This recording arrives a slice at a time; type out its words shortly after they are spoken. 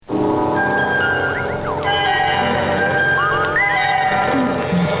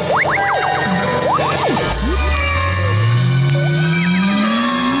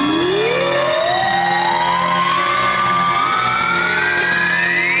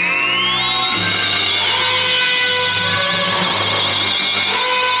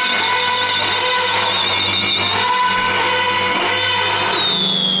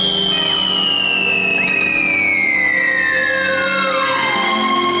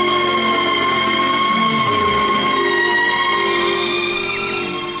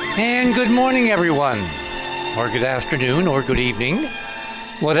good morning, everyone, or good afternoon, or good evening.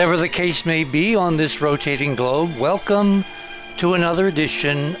 Whatever the case may be on this rotating globe, welcome to another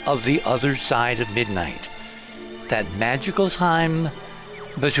edition of The Other Side of Midnight. That magical time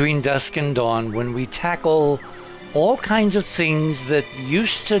between dusk and dawn when we tackle all kinds of things that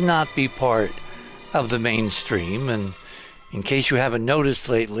used to not be part of the mainstream. And in case you haven't noticed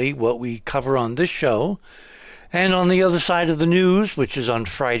lately, what we cover on this show and on the other side of the news, which is on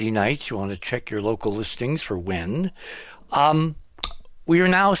Friday nights, you want to check your local listings for when, we are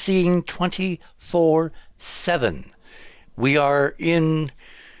now seeing 24/7. We are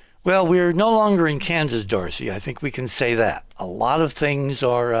we're no longer in Kansas, Darcy. I think we can say that. A lot of things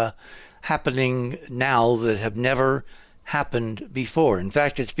are happening now that have never happened before. In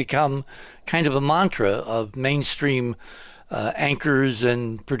fact, it's become kind of a mantra of mainstream anchors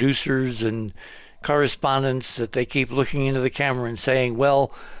and producers and correspondents that they keep looking into the camera and saying,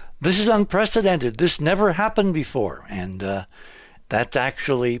 well, this is unprecedented. This never happened before. And that's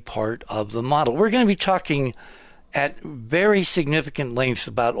actually part of the model. We're going to be talking at very significant lengths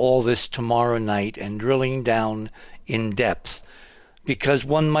about all this tomorrow night and drilling down in depth, because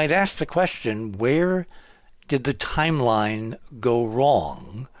one might ask the question, where did the timeline go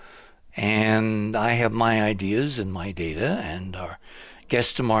wrong? And I have my ideas and my data, and our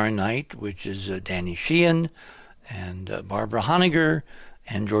guest tomorrow night, which is Danny Sheehan and Barbara Honegger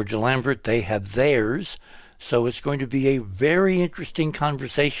and Georgia Lambert, they have theirs. So it's going to be a very interesting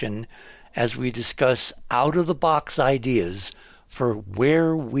conversation as we discuss out-of-the-box ideas for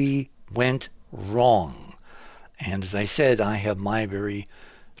where we went wrong. And as I said, I have my very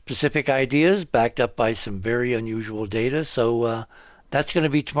specific ideas backed up by some very unusual data. So that's going to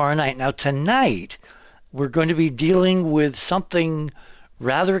be tomorrow night. Now, tonight, we're going to be dealing with something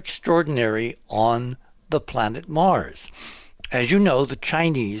rather extraordinary on the planet Mars. As you know, the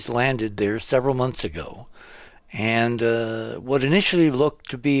Chinese landed there several months ago. And what initially looked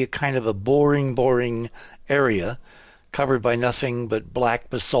to be a kind of a boring area covered by nothing but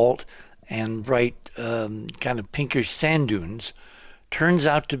black basalt and bright kind of pinkish sand dunes turns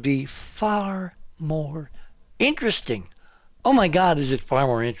out to be far more interesting. Oh my God, is it far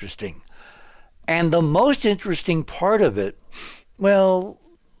more interesting? And the most interesting part of it, well,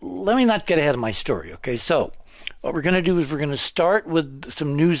 let me not get ahead of my story, okay? So what we're going to do is we're going to start with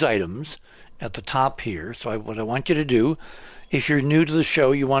some news items at the top here. So what I want you to do, if you're new to the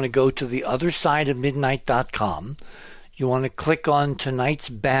show, you want to go to theothersideofmidnight.com. You want to click on tonight's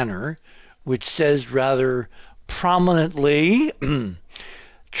banner, which says rather prominently,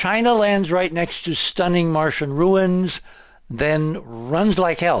 China lands right next to stunning Martian ruins, then runs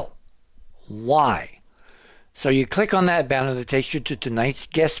like hell. Why? So you click on that banner that takes you to tonight's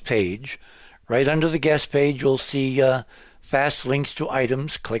guest page. Right under the guest page, you'll see fast links to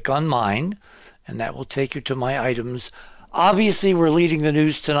items. Click on mine, and that will take you to my items. Obviously, we're leading the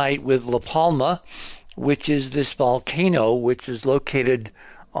news tonight with La Palma, which is this volcano, which is located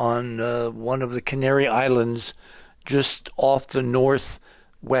on one of the Canary Islands just off the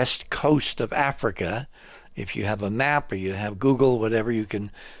northwest coast of Africa. If you have a map or you have Google, whatever, you can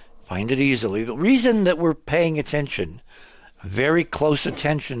find it easily. The reason that we're paying attention, very close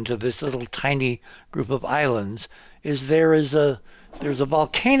attention to this little tiny group of islands, is there's a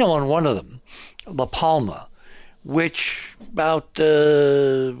volcano on one of them, La Palma, which about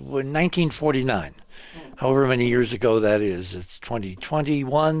 1949, however many years ago that is, it's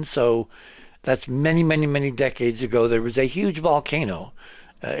 2021, so that's many decades ago, there was a huge volcano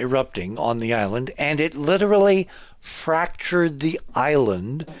erupting on the island, and it literally fractured the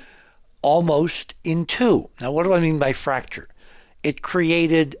island almost in two. Now, what do I mean by fracture? It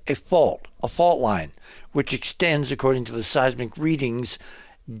created a fault line, which extends, according to the seismic readings,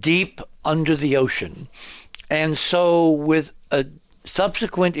 deep under the ocean. And so with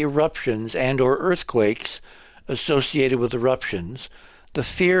subsequent eruptions and or earthquakes associated with eruptions, the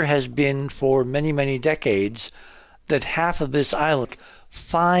fear has been for many decades that half of this island,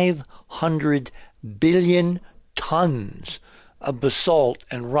 500 billion tons of basalt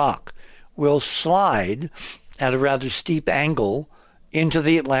and rock, will slide at a rather steep angle into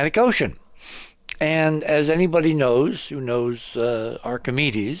the Atlantic Ocean. And as anybody knows, who knows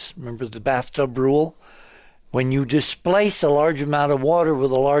Archimedes, remember the bathtub rule? When you displace a large amount of water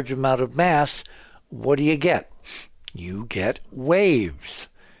with a large amount of mass, what do you get? You get waves.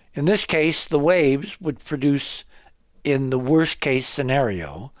 In this case, the waves would produce, in the worst case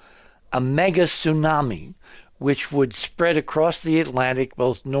scenario, a mega tsunami, which would spread across the Atlantic,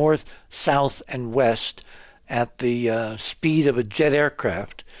 both north, south, and west, at the speed of a jet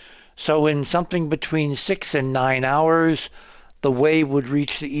aircraft. So in something between 6 and 9 hours, the wave would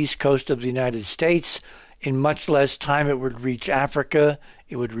reach the east coast of the United States. In much less time, it would reach Africa.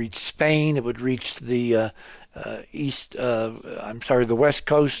 It would reach Spain. It would reach the the west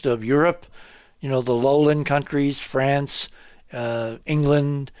coast of Europe. The lowland countries, France,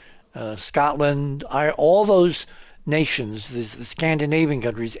 England, Scotland, all those nations, the Scandinavian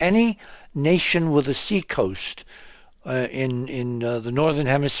countries, any nation with a sea coast in the northern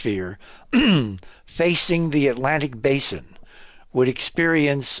hemisphere facing the Atlantic basin would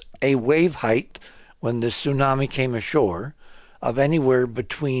experience a wave height when the tsunami came ashore of anywhere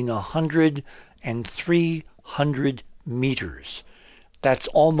between 100 and 300 meters. That's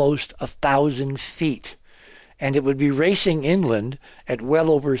almost 1,000 feet. And it would be racing inland at well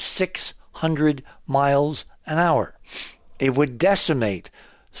over 600 miles an hour. It would decimate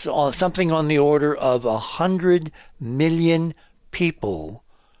something on the order of 100 million people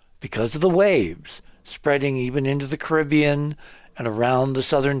because of the waves spreading even into the Caribbean and around the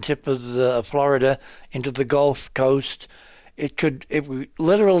southern tip of Florida into the Gulf Coast. It would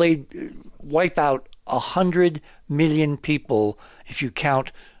literally wipe out 100 million people if you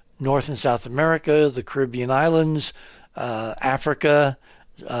count North and South America, the Caribbean islands, Africa,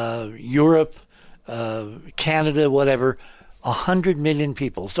 Europe, Canada, whatever, 100 million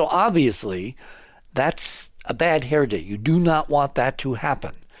people. So obviously, that's a bad hair day. You do not want that to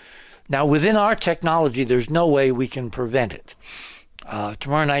happen. Now, within our technology, there's no way we can prevent it.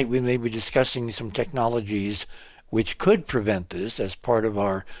 Tomorrow night, we may be discussing some technologies which could prevent this as part of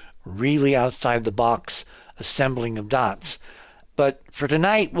our really outside-the-box assembling of dots. But for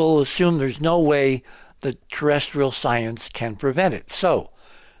tonight, we'll assume there's no way that terrestrial science can prevent it. So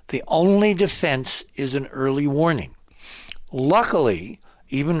the only defense is an early warning. Luckily,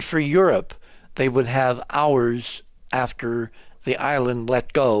 even for Europe, they would have hours after the island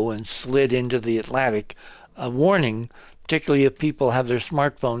let go and slid into the Atlantic a warning, particularly if people have their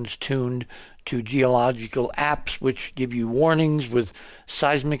smartphones tuned to geological apps which give you warnings with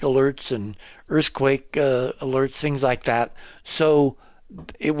seismic alerts and earthquake alerts, things like that. So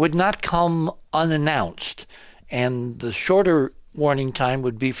it would not come unannounced. And the shorter warning time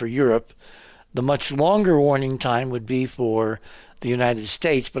would be for Europe. The much longer warning time would be for the United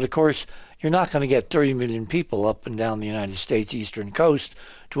States. But of course, you're not going to get 30 million people up and down the United States eastern coast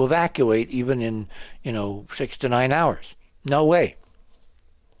to evacuate even in, 6 to 9 hours. No way.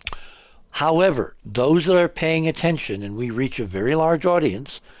 However, those that are paying attention, and we reach a very large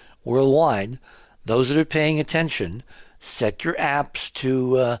audience worldwide, those that are paying attention, set your apps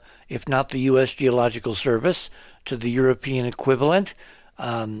to, if not the U.S. Geological Service, to the European equivalent.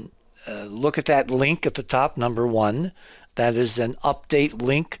 Look at that link at the top, number 1. That is an update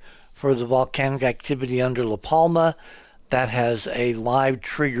link for the volcanic activity under La Palma. That has a live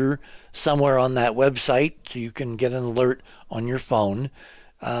trigger somewhere on that website, so you can get an alert on your phone.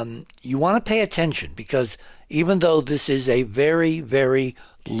 You want to pay attention because even though this is a very, very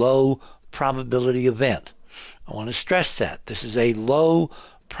low probability event, I want to stress that this is a low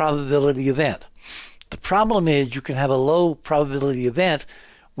probability event. The problem is you can have a low probability event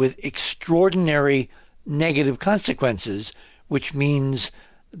with extraordinary negative consequences, which means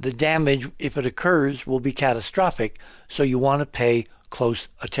the damage, if it occurs, will be catastrophic. So you want to pay close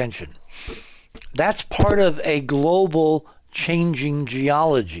attention. That's part of a global changing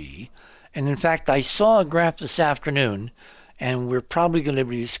geology. And in fact, I saw a graph this afternoon, and we're probably going to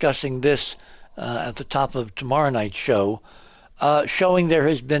be discussing this at the top of tomorrow night's show, showing there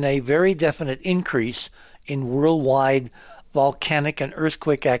has been a very definite increase in worldwide volcanic and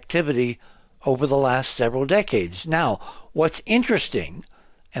earthquake activity over the last several decades. Now, what's interesting,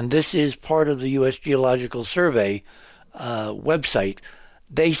 and this is part of the U.S. Geological Survey website,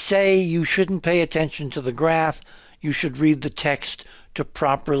 they say you shouldn't pay attention to the graph. You should read the text to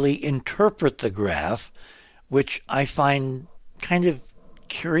properly interpret the graph, which I find kind of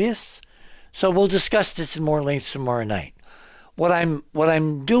curious. So we'll discuss this in more length tomorrow night. What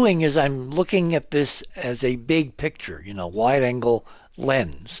I'm doing is I'm looking at this as a big picture, wide angle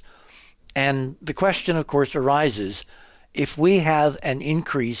lens. And the question, of course, arises, if we have an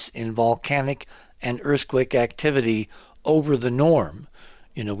increase in volcanic and earthquake activity over the norm,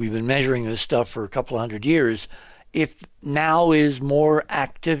 we've been measuring this stuff for a couple of hundred years, if now is more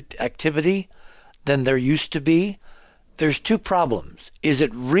activity than there used to be, there's two problems. Is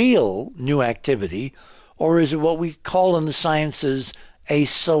it real new activity, or is it what we call in the sciences a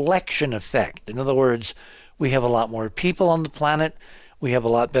selection effect? In other words, we have a lot more people on the planet, we have a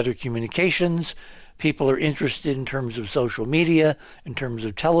lot better communications, people are interested in terms of social media, in terms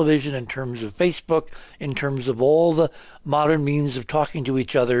of television, in terms of Facebook, in terms of all the modern means of talking to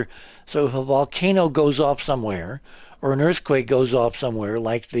each other. So if a volcano goes off somewhere, or an earthquake goes off somewhere,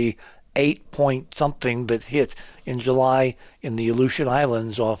 like the 8 point something that hit in July in the Aleutian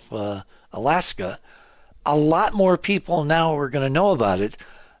Islands off Alaska, a lot more people now are going to know about it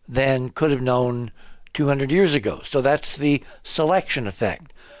than could have known 200 years ago. So that's the selection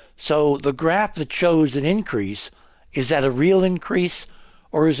effect. So the graph that shows an increase, is that a real increase,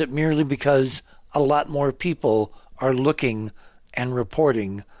 or is it merely because a lot more people are looking and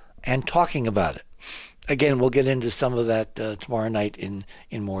reporting and talking about it? Again, we'll get into some of that tomorrow night in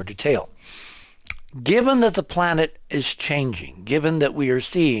more detail. Given that the planet is changing, given that we are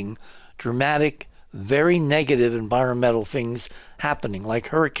seeing dramatic, very negative environmental things happening, like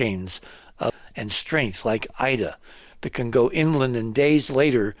hurricanes and strength, like Ida, that can go inland and days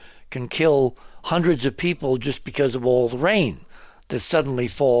later can kill hundreds of people just because of all the rain that suddenly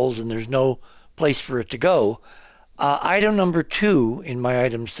falls and there's no place for it to go. Item number 2 in my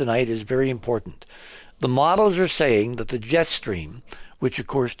items tonight is very important. The models are saying that the jet stream, which of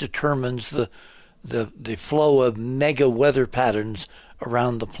course determines the flow of mega weather patterns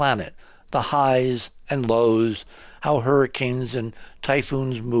around the planet, the highs and lows, how hurricanes and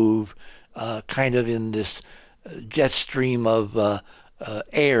typhoons move, kind of in this jet stream of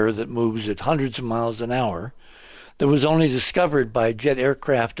air that moves at hundreds of miles an hour, that was only discovered by jet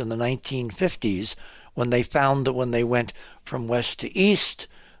aircraft in the 1950s when they found that when they went from west to east,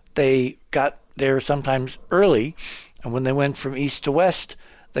 they got there sometimes early, and when they went from east to west,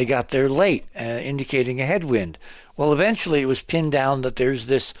 they got there late, indicating a headwind. Well, eventually it was pinned down that there's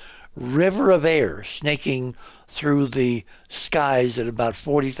this river of air snaking through the skies at about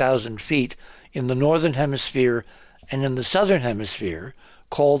 40,000 feet in the northern hemisphere and in the southern hemisphere,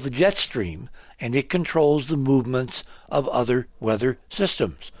 called the jet stream, and it controls the movements of other weather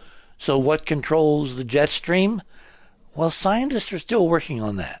systems. So what controls the jet stream? Well, scientists are still working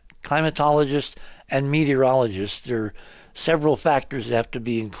on that. Climatologists and meteorologists, there are several factors that have to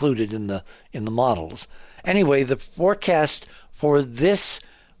be included in the models. Anyway, the forecast for this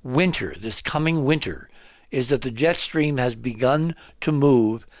winter, this coming winter, is that the jet stream has begun to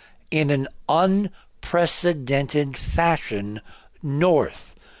move in an unprecedented fashion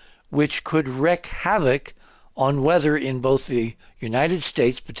north, which could wreak havoc on weather in both the United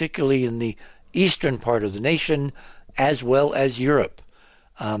States, particularly in the eastern part of the nation, as well as Europe.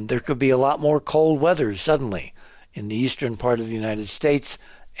 There could be a lot more cold weather suddenly in the eastern part of the United States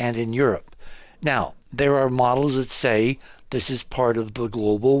and in Europe. Now, there are models that say this is part of the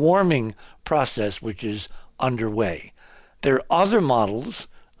global warming process which is underway. There are other models.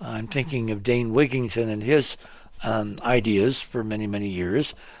 I'm thinking of Dane Wigington and his ideas for many, many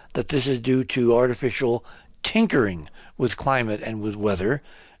years, that this is due to artificial tinkering with climate and with weather,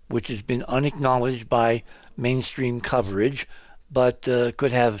 which has been unacknowledged by mainstream coverage, but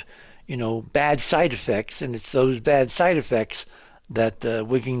could have, bad side effects. And it's those bad side effects that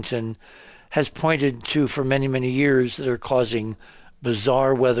Wigington has pointed to for many, many years that are causing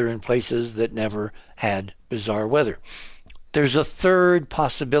bizarre weather in places that never had bizarre weather. There's a third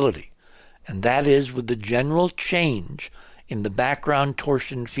possibility, and that is with the general change in the background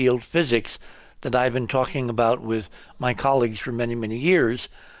torsion field physics that I've been talking about with my colleagues for many, many years.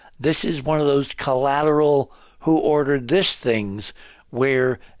 This is one of those collateral who ordered this things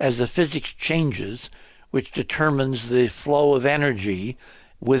where as the physics changes, which determines the flow of energy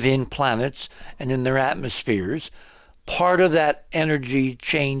within planets and in their atmospheres, part of that energy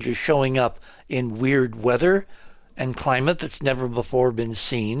change is showing up in weird weather and climate that's never before been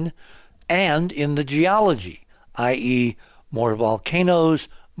seen, and in the geology, i.e. more volcanoes,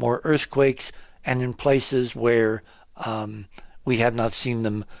 more earthquakes, and in places where we have not seen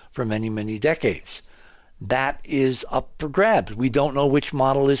them for many, many decades. That is up for grabs. We don't know which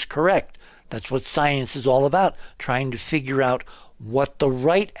model is correct. That's what science is all about, trying to figure out what the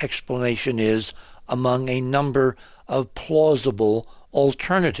right explanation is among a number of plausible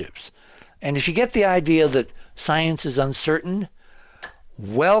alternatives. And if you get the idea that science is uncertain,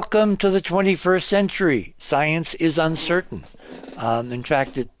 welcome to the 21st century. Science is uncertain. In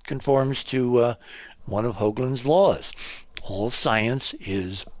fact, it conforms to one of Hoagland's laws. All science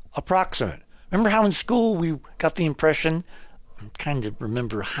is approximate. Remember how in school we got the impression, I'm trying to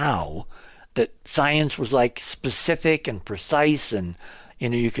remember how, that science was like specific and precise and,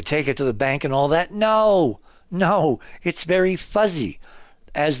 you could take it to the bank and all that? No, it's very fuzzy.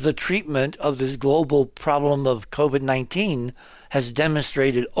 As the treatment of this global problem of COVID-19 has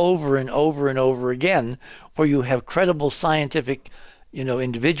demonstrated over and over and over again, where you have credible scientific,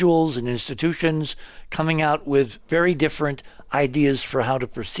 individuals and institutions coming out with very different ideas for how to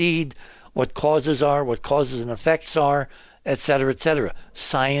proceed, what causes are, what causes and effects are, et cetera, et cetera.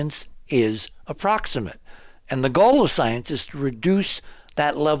 Science is approximate. And the goal of science is to reduce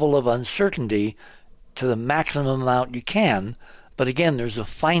that level of uncertainty to the maximum amount you can. But again, there's a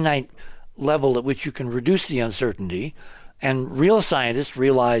finite level at which you can reduce the uncertainty. And real scientists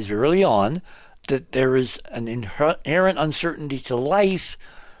realized early on that there is an inherent uncertainty to life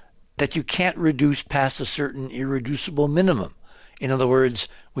that you can't reduce past a certain irreducible minimum. In other words,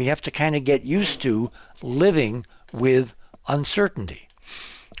 we have to kind of get used to living with uncertainty.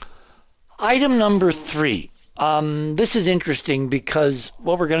 Item number 3. This is interesting because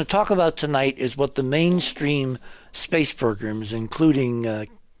what we're going to talk about tonight is what the mainstream space programs, including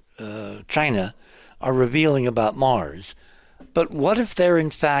China, are revealing about Mars. But what if there,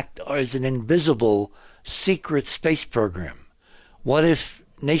 in fact, is an invisible secret space program? What if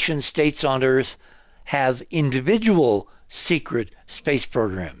nation states on Earth have individual secret space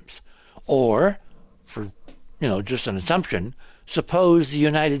programs? Or, for just an assumption, suppose the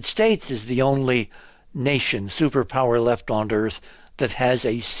United States is the only nation, superpower left on Earth that has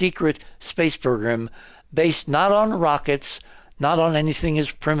a secret space program based not on rockets, not on anything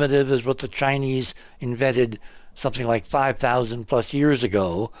as primitive as what the Chinese invented something like 5,000 plus years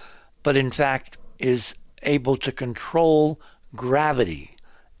ago, but in fact is able to control gravity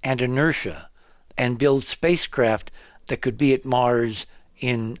and inertia and build spacecraft that could be at Mars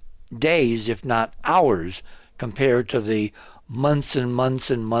in days, if not hours, compared to the months and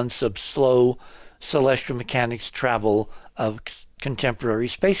months and months of slow celestial mechanics travel of contemporary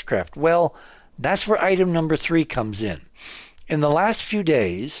spacecraft. Well, that's where item number 3 comes in. In the last few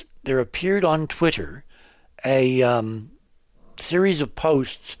days, there appeared on Twitter a series of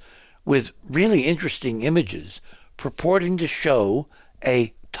posts with really interesting images purporting to show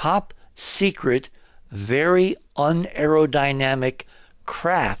a top secret, very unaerodynamic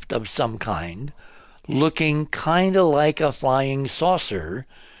craft of some kind, looking kind of like a flying saucer,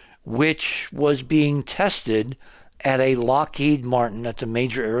 which was being tested at a Lockheed Martin, that's a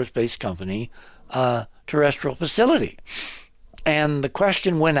major aerospace company, terrestrial facility. And the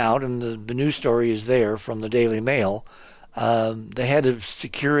question went out, and the news story is there from the Daily Mail. The head of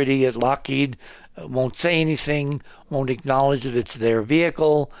security at Lockheed won't say anything, won't acknowledge that it's their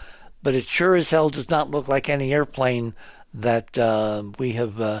vehicle, but it sure as hell does not look like any airplane that we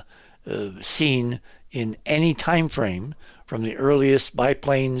have seen in any time frame, from the earliest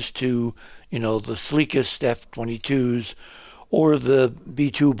biplanes to, the sleekest F-22s or the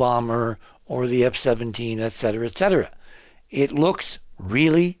B-2 bomber or the F-17, et cetera, et cetera. It looks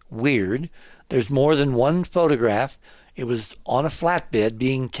really weird. There's more than one photograph. It was on a flatbed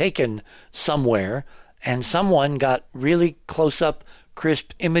being taken somewhere, and someone got really close-up,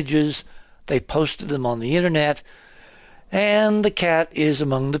 crisp images. They posted them on the internet, and the cat is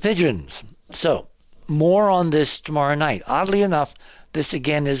among the pigeons. So, more on this tomorrow night. Oddly enough, this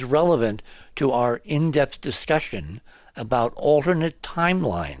again is relevant to our in-depth discussion about alternate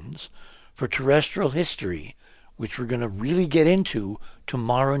timelines for terrestrial history, which we're going to really get into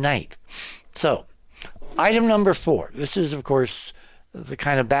tomorrow night. So, item number 4. This is, of course, the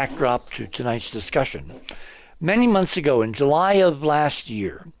kind of backdrop to tonight's discussion. Many months ago, in July of last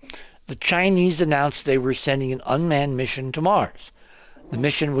year, the Chinese announced they were sending an unmanned mission to Mars. The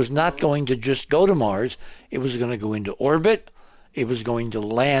mission was not going to just go to Mars. It was going to go into orbit. It was going to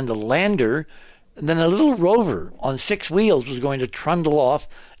land a lander. And then a little rover on 6 wheels was going to trundle off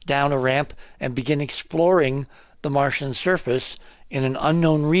down a ramp and begin exploring the Martian surface in an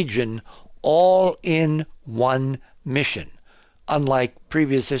unknown region, all in one mission. Unlike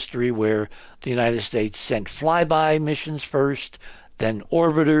previous history where the United States sent flyby missions first, then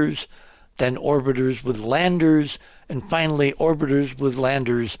orbiters with landers, and finally orbiters with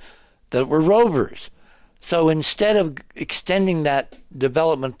landers that were rovers. So instead of extending that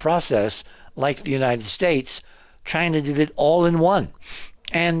development process like the United States, China did it all in one.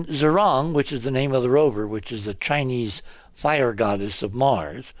 And Zhurong, which is the name of the rover, which is the Chinese fire goddess of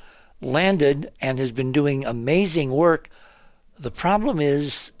Mars, landed and has been doing amazing work. The problem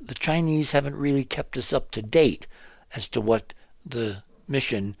is the Chinese haven't really kept us up to date as to what the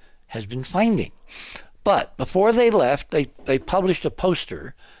mission has been finding. But before they left, they published a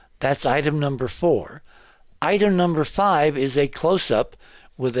poster. That's item number 4. Item number 5 is a close-up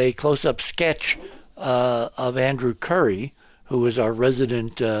with a close-up sketch of Andrew Curry, who is our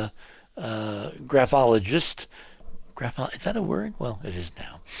resident graphologist. Is that a word? Well, it is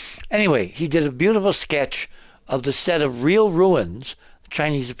now. Anyway, he did a beautiful sketch of the set of real ruins. The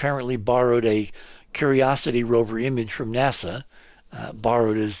Chinese apparently borrowed a Curiosity rover image from NASA.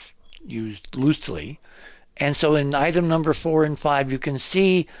 Borrowed is used loosely. And so in item number 4 and 5, you can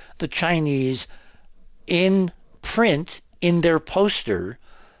see the Chinese in print in their poster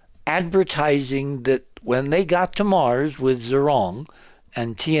advertising that when they got to Mars with Zhurong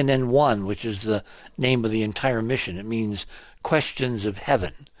and Tianwen-1, which is the name of the entire mission, it means questions of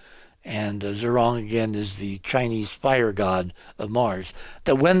heaven. And Zhurong, again, is the Chinese fire god of Mars.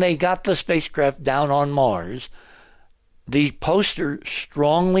 That when they got the spacecraft down on Mars, the poster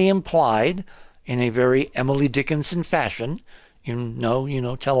strongly implied, in a very Emily Dickinson fashion,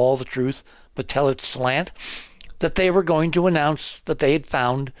 tell all the truth, but tell it slant, that they were going to announce that they had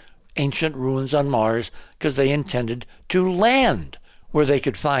found ancient ruins on Mars because they intended to land where they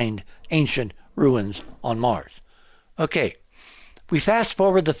could find ancient ruins on Mars. Okay, we fast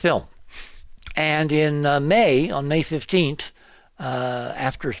forward the film, and in on May 15th,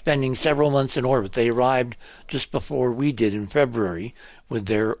 after spending several months in orbit, they arrived just before we did in February with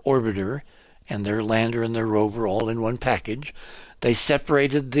their orbiter and their lander and their rover all in one package. They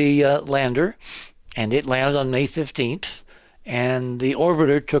separated the lander, and it landed on May 15th, and the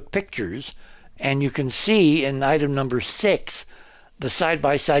orbiter took pictures, and you can see in item number 6 the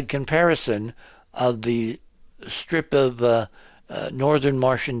side-by-side comparison of the strip of northern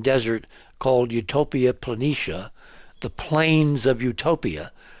Martian desert called Utopia Planitia, the plains of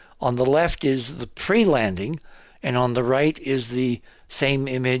Utopia. On the left is the pre-landing, and on the right is the same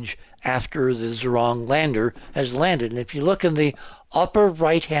image after the Zhurong lander has landed. And if you look in the upper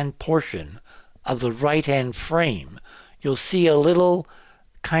right-hand portion of the right-hand frame, you'll see a little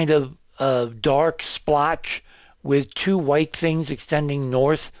kind of dark splotch with two white things extending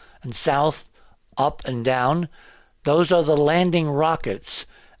north and south, up and down. Those are the landing rockets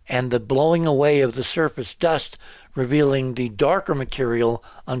and the blowing away of the surface dust, revealing the darker material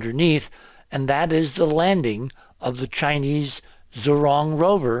underneath, and that is the landing of the Chinese Zhurong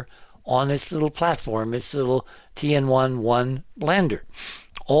rover on its little platform, its little Tianwen-1 lander.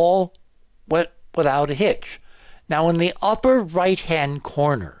 All went without a hitch. Now, in the upper right-hand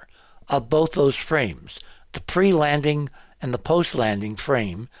corner of both those frames, the pre-landing and the post-landing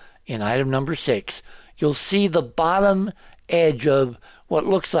frame in item number 6, you'll see the bottom edge of what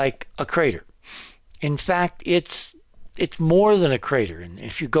looks like a crater. In fact, it's more than a crater. And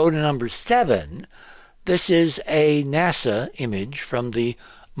if you go to number 7, this is a NASA image from the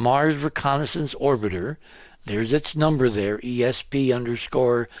Mars Reconnaissance Orbiter. There's its number there,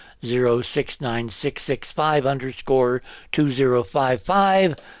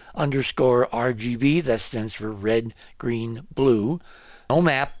 ESP_069665_2055_RGB. That stands for red, green, blue. No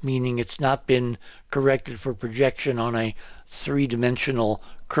map, meaning it's not been corrected for projection on a three-dimensional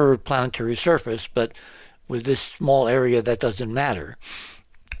curved planetary surface, but with this small area, that doesn't matter.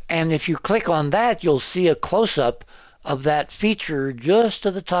 And if you click on that, you'll see a close-up of that feature just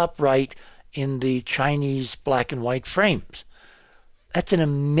to the top right in the Chinese black and white frames. That's an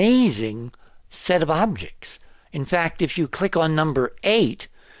amazing set of objects. In fact, if you click on number 8,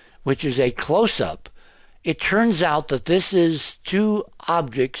 which is a close-up, it turns out that this is two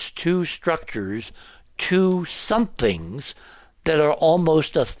objects, two structures, two somethings that are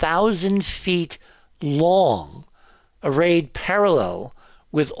almost 1,000 feet long, arrayed parallel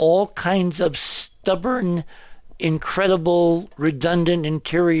with all kinds of stubborn, incredible, redundant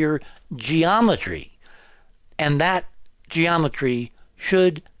interior geometry. And that geometry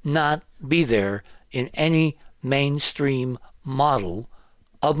should not be there in any mainstream model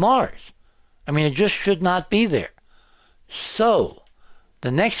of Mars. I mean, it just should not be there. So,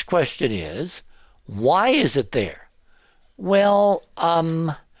 the next question is, why is it there? Well,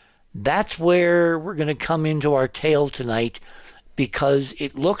 that's where we're going to come into our tale tonight, because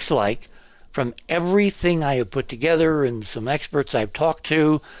it looks like, from everything I have put together and some experts I've talked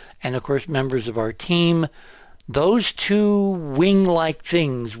to, and of course members of our team, those two wing-like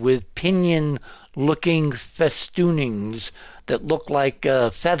things with pinion-looking festoonings that look like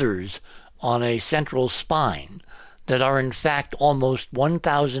feathers on a central spine, that are in fact almost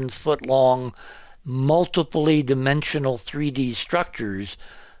 1,000-foot long, multiply dimensional 3D structures,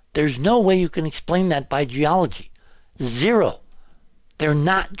 there's no way you can explain that by geology. Zero. They're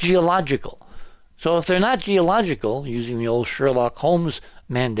not geological. So if they're not geological, using the old Sherlock Holmes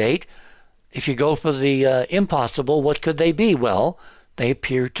mandate, if you go for the impossible, what could they be? Well, they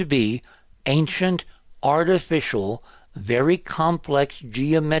appear to be ancient, artificial, very complex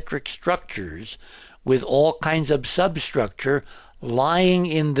geometric structures with all kinds of substructure lying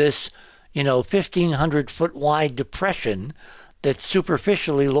in this, 1,500-foot wide depression that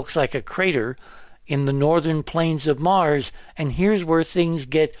superficially looks like a crater in the northern plains of Mars. And here's where things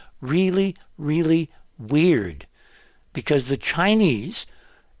get really, really weird. Because the Chinese,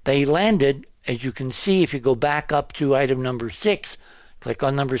 they landed, as you can see, if you go back up to item number 6, click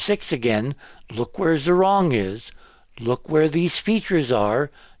on number 6 again, look where Zhurong is, Look where these features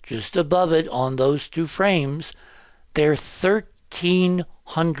are, just above it on those two frames. They're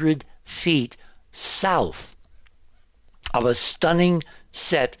 1,300 feet south of a stunning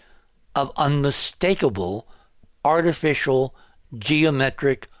set of unmistakable artificial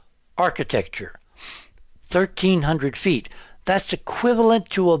geometric architecture. 1,300 feet. That's equivalent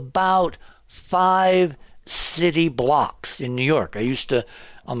to about 5 city blocks in New York. I used to,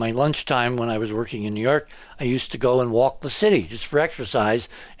 on my lunchtime when I was working in New York, I used to go and walk the city just for exercise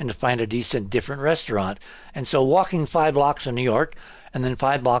and to find a decent, different restaurant. And so walking 5 blocks in New York and then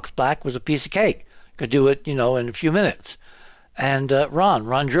 5 blocks back was a piece of cake. Could do it, in a few minutes. And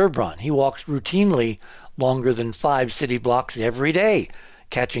Ron Gerbron, he walks routinely longer than 5 city blocks every day,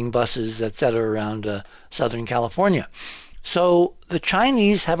 catching buses, etc., around Southern California. So the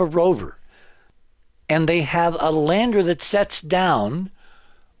Chinese have a rover, and they have a lander that sets down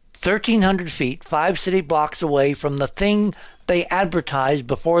 1,300 feet, 5 city blocks away from the thing they advertised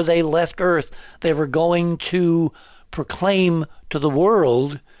before they left Earth they were going to proclaim to the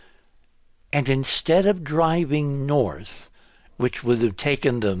world. And instead of driving north, which would have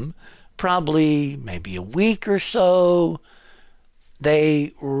taken them probably maybe a week or so,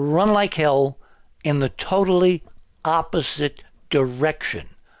 they run like hell in the totally opposite direction.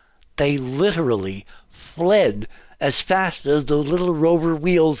 They literally fled as fast as the little rover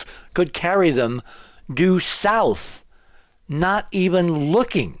wheels could carry them, due south, not even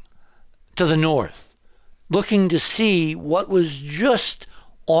looking to the north, looking to see what was just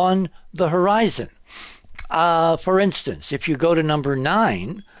on the horizon. For instance, if you go to number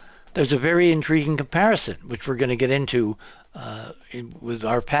 9, there's a very intriguing comparison, which we're going to get into with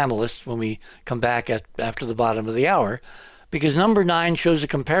our panelists when we come back after the bottom of the hour, because number 9 shows a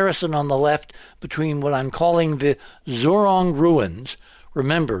comparison on the left between what I'm calling the Zhurong ruins.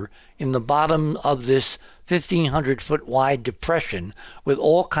 Remember, in the bottom of this 1,500-foot wide depression with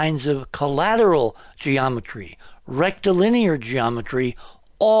all kinds of collateral geometry, rectilinear geometry,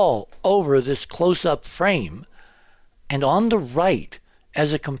 all over this close-up frame. And on the right,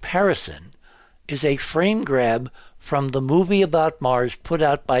 as a comparison, is a frame grab from the movie about Mars put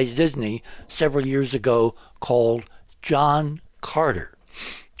out by Disney several years ago called John Carter,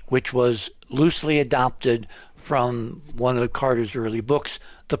 which was loosely adopted from one of Carter's early books,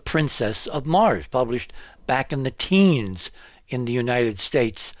 The Princess of Mars, published back in the teens in the United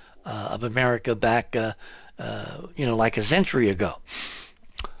States of America back, like a century ago.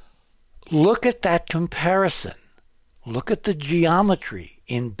 Look at that comparison. Look at the geometry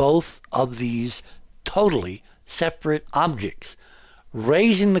in both of these totally separate objects,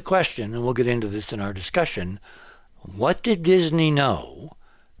 raising the question, and we'll get into this in our discussion, what did Disney know,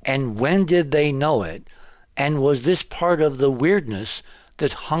 and when did they know it, and was this part of the weirdness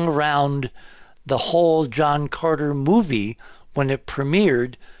that hung around the whole John Carter movie when it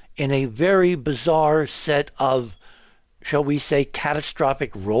premiered in a very bizarre set of, shall we say,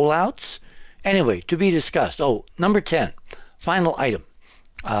 catastrophic rollouts? Anyway, to be discussed. Oh, number 10, final item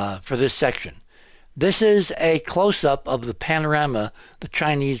for this section. This is a close-up of the panorama the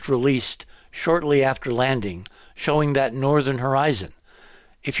Chinese released shortly after landing, showing that northern horizon.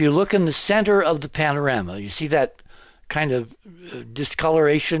 If you look in the center of the panorama, you see that kind of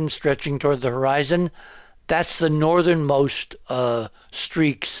discoloration stretching toward the horizon. That's the northernmost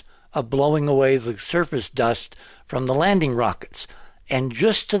streaks of blowing away the surface dust from the landing rockets. And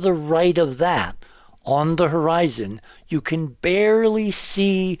just to the right of that, on the horizon, you can barely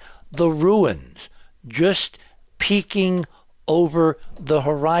see the ruins just peeking over the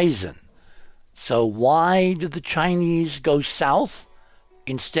horizon. So why did the Chinese go south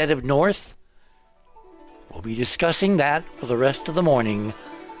instead of north? We'll be discussing that for the rest of the morning.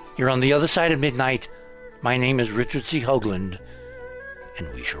 You're on the other side of midnight. My name is Richard C. Hoagland,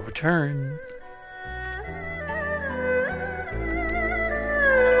 and we shall return.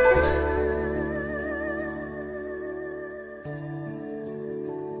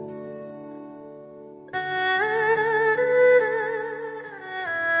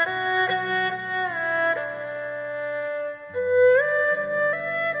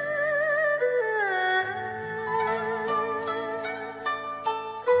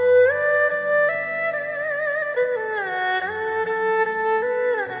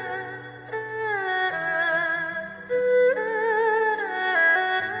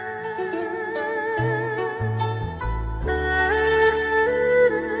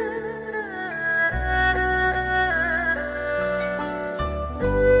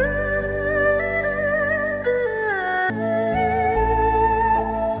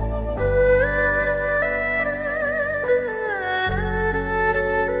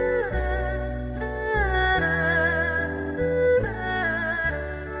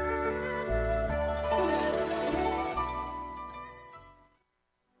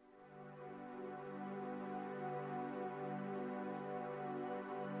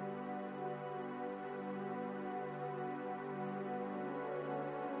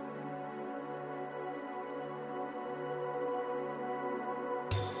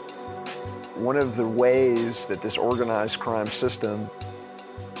 one of the ways that this organized crime system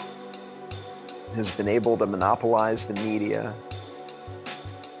has been able to monopolize the media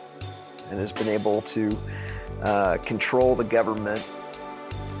and has been able to control the government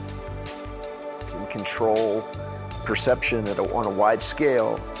and control perception on a wide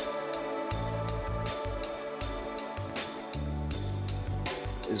scale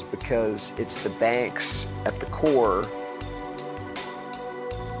is because it's the banks at the core,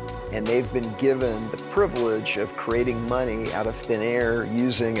 and they've been given the privilege of creating money out of thin air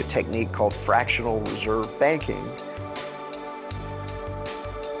using a technique called fractional reserve banking,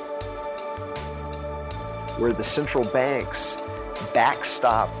 where the central banks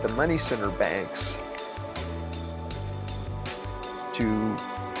backstop the money center banks to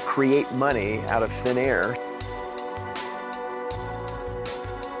create money out of thin air.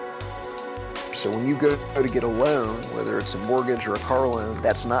 So when you go to get a loan, whether it's a mortgage or a car loan,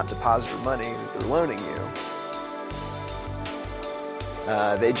 that's not depositor money that they're loaning you.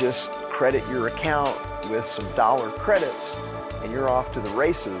 They just credit your account with some dollar credits and you're off to the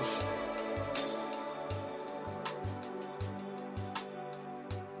races.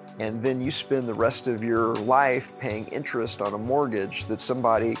 And then you spend the rest of your life paying interest on a mortgage that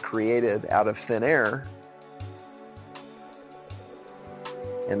somebody created out of thin air.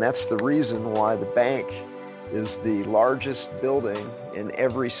 And that's the reason why the bank is the largest building in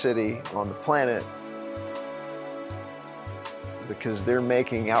every city on the planet, because they're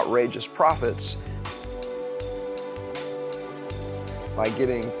making outrageous profits by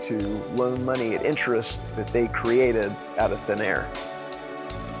getting to loan money at interest that they created out of thin air.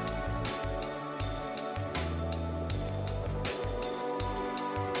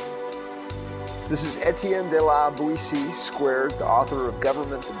 This is Etienne de la Boétie Squared, the author of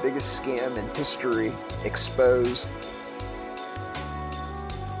Government, the Biggest Scam in History, Exposed.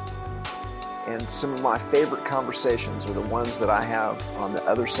 And some of my favorite conversations are the ones that I have on the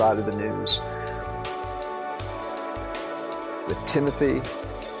other side of the news with Timothy,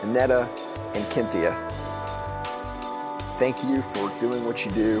 Annetta, and Cynthia. Thank you for doing what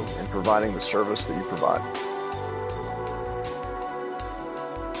you do and providing the service that you provide.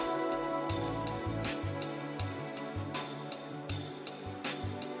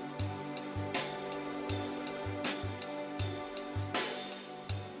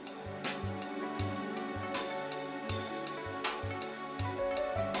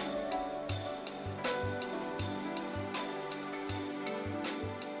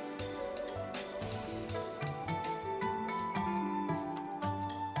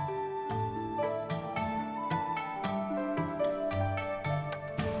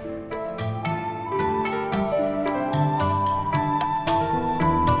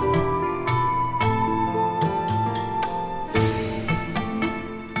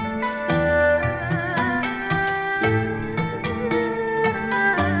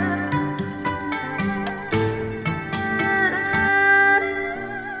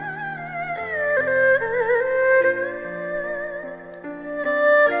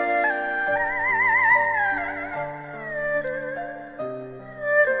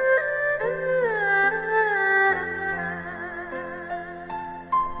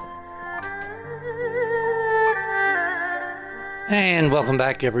 And welcome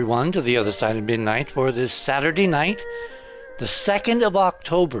back, everyone, to The Other Side of Midnight for this Saturday night, the 2nd of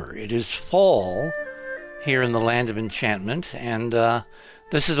October. It is fall here in the Land of Enchantment, and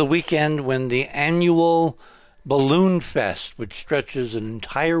this is the weekend when the annual Balloon Fest, which stretches an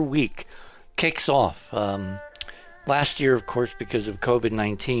entire week, kicks off. Last year, of course, because of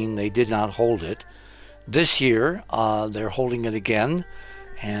COVID-19, they did not hold it. This year, they're holding it again,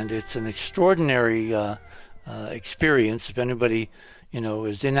 and it's an extraordinary experience. If anybody,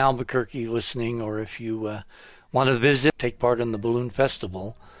 is in Albuquerque listening, or if you want to visit, take part in the Balloon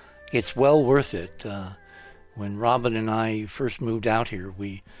Festival, it's well worth it. When Robin and I first moved out here,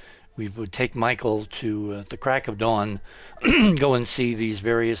 we would take Michael to at the crack of dawn, go and see these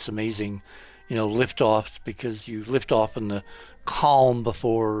various amazing, liftoffs, because you lift off in the calm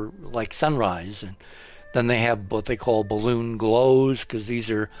before like sunrise, and then they have what they call balloon glows, because these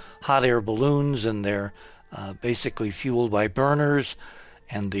are hot air balloons, and they're basically fueled by burners,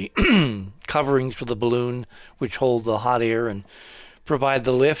 and the coverings for the balloon, which hold the hot air and provide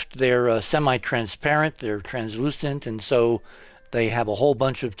the lift, they're semi-transparent, they're translucent, and so they have a whole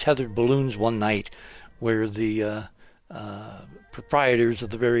bunch of tethered balloons one night where the proprietors of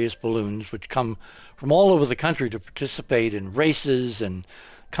the various balloons, which come from all over the country to participate in races and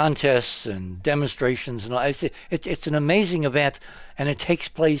contests and demonstrations, and all. It's an amazing event, and it takes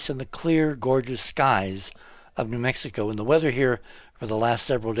place in the clear, gorgeous skies of New Mexico. And the weather here for the last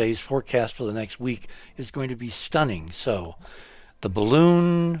several days. Forecast for the next week is going to be stunning. So the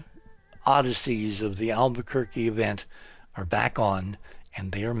balloon odysseys of the Albuquerque event are back on,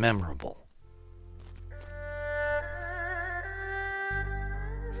 and they are memorable.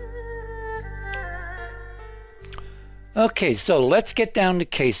 Okay, so let's get down to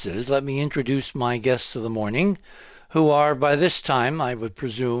cases. Let me introduce my guests of the morning, who are, by this time, I would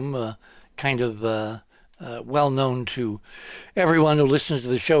presume, kind of well known to everyone who listens to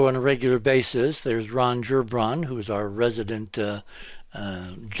the show on a regular basis. There's Ron Gerbron, who is our resident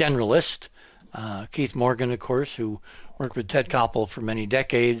generalist. Keith Morgan, of course, who worked with Ted Koppel for many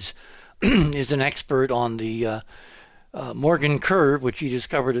decades, is an expert on the Morgan curve, which he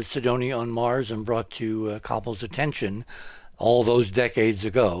discovered at Cydonia on Mars and brought to Koppel's attention all those decades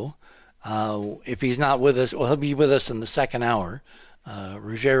ago. If he's not with us, well, he'll be with us in the second hour.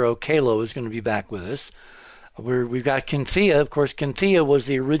 Ruggiero Calo is going to be back with us. We've got Kynthia. Of course, Kynthia was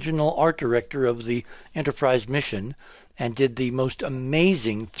the original art director of the Enterprise mission and did the most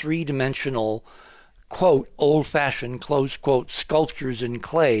amazing three-dimensional, quote, old-fashioned, close quote, sculptures in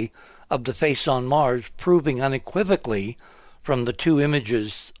clay of the face on Mars, proving unequivocally from the two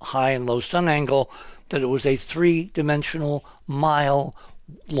images, high and low sun angle, that it was a three-dimensional,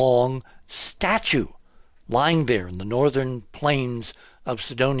 mile-long statue lying there in the northern plains of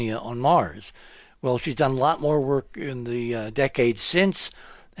Cydonia on Mars. Well, she's done a lot more work in the decades since,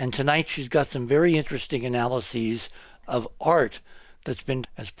 and tonight she's got some very interesting analyses of art that's been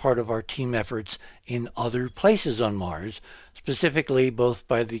as part of our team efforts in other places on Mars, specifically both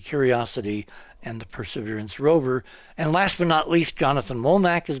by the Curiosity and the Perseverance rover. And last but not least, Jonathan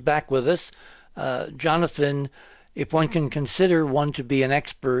Womack is back with us. Jonathan, if one can consider one to be an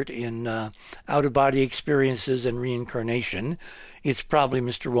expert in out-of-body experiences and reincarnation, it's probably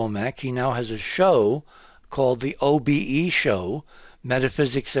Mr. Womack. He now has a show called the OBE Show,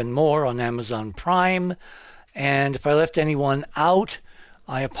 Metaphysics and More, on Amazon Prime. And if I left anyone out,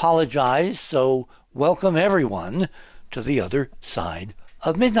 I apologize. So welcome everyone to the other side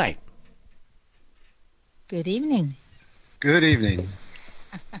of midnight. Good evening. Good evening.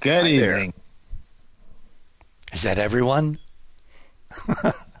 Good evening. Is that everyone?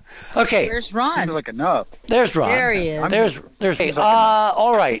 Okay. Where's Ron? Like enough. There's Ron. There he is. There's. Hey,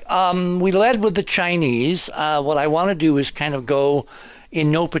 all right. We led with the Chinese. What I want to do is kind of go in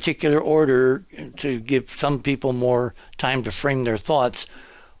no particular order to give some people more time to frame their thoughts.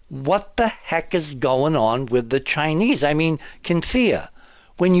 What the heck is going on with the Chinese? I mean, Kynthia,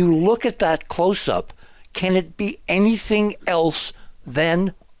 when you look at that close-up, can it be anything else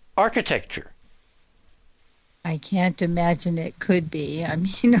than architecture? I can't imagine it could be. I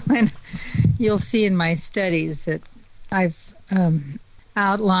mean, when you'll see in my studies that I've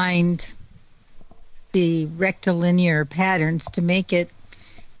outlined the rectilinear patterns to make it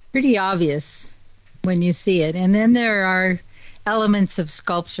pretty obvious when you see it. And then there are elements of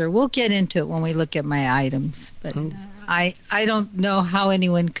sculpture. We'll get into it when we look at my items. But I don't know how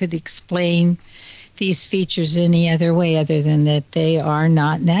anyone could explain these features any other way other than that they are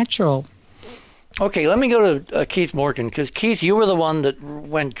not natural. Okay, let me go to Keith Morgan, because Keith, you were the one that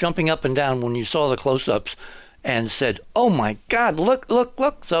went jumping up and down when you saw the close-ups and said, oh my God, look.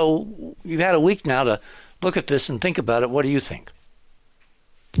 So you've had a week now to look at this and think about it. What do you think?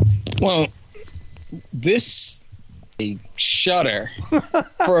 Well, this a shudder.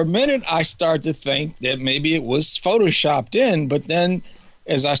 For a minute, I started to think that maybe it was photoshopped in, but then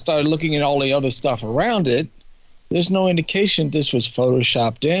as I started looking at all the other stuff around it, there's no indication this was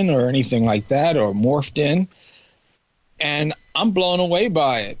photoshopped in or anything like that or morphed in. And I'm blown away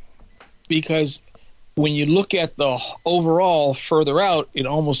by it because when you look at the overall further out, it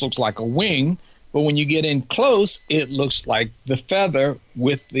almost looks like a wing. But when you get in close, it looks like the feather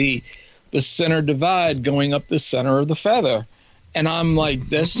with the center divide going up the center of the feather. And I'm like,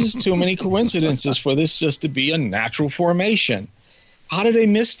 this is too many coincidences for this just to be a natural formation. How did they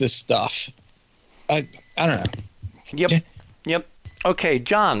miss this stuff? I don't know. Yep. Okay,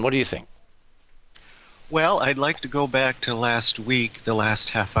 John, what do you think? Well, I'd like to go back to last week, the last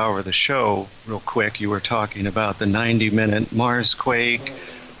half hour of the show, real quick. You were talking about the 90-minute Mars quake,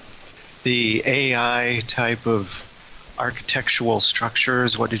 the AI type of architectural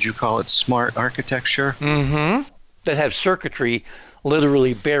structures. What did you call it? Smart architecture? Mm-hmm. That have circuitry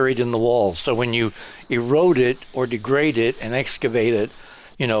literally buried in the walls. So when you erode it or degrade it and excavate it,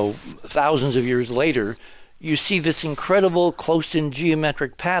 thousands of years later, you see this incredible close-in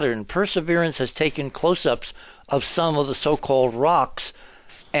geometric pattern. Perseverance has taken close-ups of some of the so-called rocks,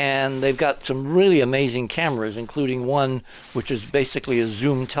 and they've got some really amazing cameras, including one which is basically a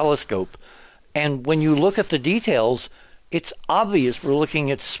zoom telescope. And when you look at the details, it's obvious we're looking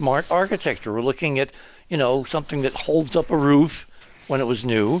at smart architecture. We're looking at, something that holds up a roof when it was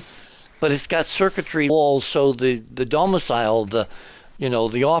new, but it's got circuitry walls, so the domicile, the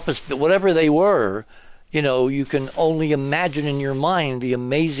office, whatever they were, you can only imagine in your mind the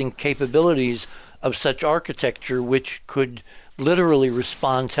amazing capabilities of such architecture, which could literally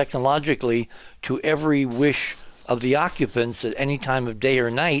respond technologically to every wish of the occupants at any time of day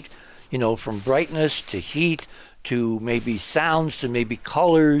or night, from brightness to heat to maybe sounds to maybe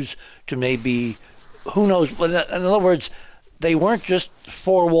colors to maybe who knows. In other words, they weren't just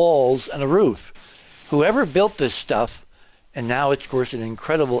four walls and a roof. Whoever built this stuff, and now it's, of course, an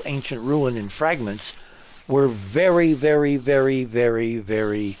incredible ancient ruin in fragments, were very, very, very, very,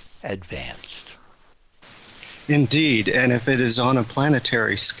 very advanced. Indeed, and if it is on a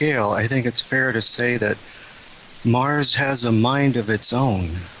planetary scale, I think it's fair to say that Mars has a mind of its own.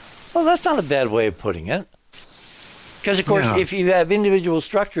 Well, that's not a bad way of putting it. Because, of course, if you have individual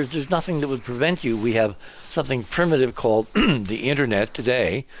structures, there's nothing that would prevent you. We have something primitive called the Internet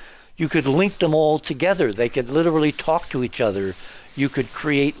today. You could link them all together. They could literally talk to each other. You could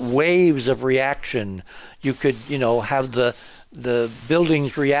create waves of reaction. You could, have the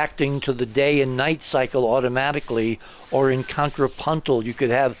buildings reacting to the day and night cycle automatically, or in contrapuntal. You could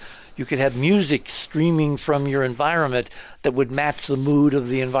have music streaming from your environment that would match the mood of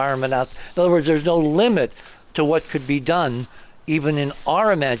the environment out. In other words, there's no limit to what could be done, even in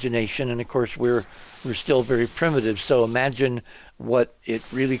our imagination. And of course, we're still very primitive. So imagine what it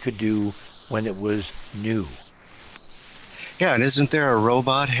really could do when it was new. Yeah, and isn't there a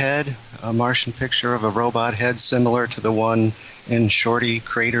robot head, a Martian picture of a robot head similar to the one in Shorty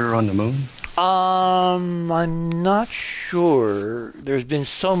Crater on the moon? I'm not sure. There's been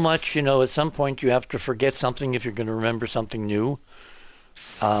so much, at some point you have to forget something if you're going to remember something new.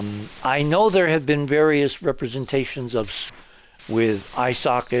 I know there have been various representations with eye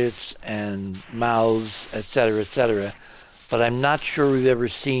sockets and mouths, et cetera, but I'm not sure we've ever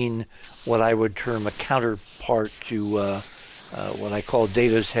seen what I would term a counterpart to what I call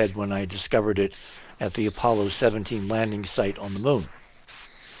Data's head when I discovered it at the Apollo 17 landing site on the moon.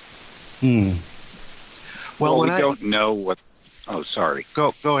 Well, we don't know what... Oh, sorry.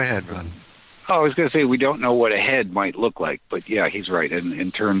 Go ahead, Ron. Oh, I was going to say we don't know what a head might look like, but yeah, he's right.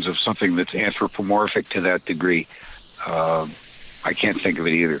 In terms of something that's anthropomorphic to that degree, I can't think of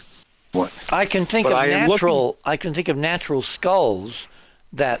it either. What? I can think of natural skulls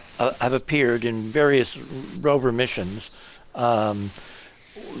that have appeared in various rover missions.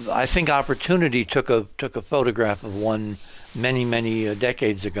 I think Opportunity took a photograph of one many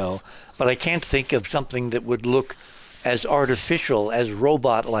decades ago, but I can't think of something that would look as artificial, as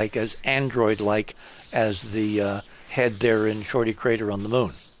robot-like, as android-like as the head there in Shorty Crater on the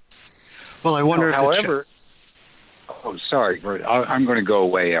moon. Well, I wonder sorry, Bert. I'm going to go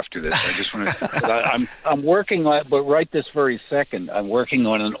away after this. I just want to. I'm working on, but right this very second, I'm working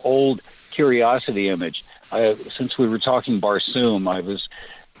on an old Curiosity image. Since we were talking Barsoom,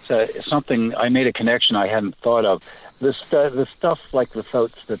 I made a connection I hadn't thought of. The stuff like the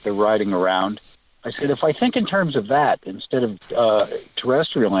thoats that they're riding around. I said, if I think in terms of that instead of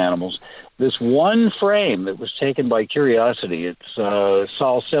terrestrial animals, this one frame that was taken by Curiosity, it's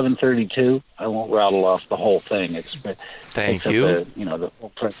Sol 732. I won't rattle off the whole thing. Thank you. The whole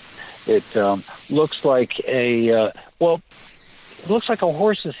print. It looks like it looks like a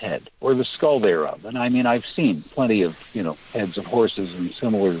horse's head or the skull thereof. And I mean, I've seen plenty of heads of horses and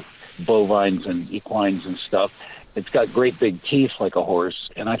similar bovines and equines and stuff. It's got great big teeth like a horse.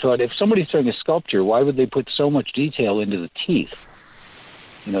 And I thought, if somebody's doing a sculpture, why would they put so much detail into the teeth?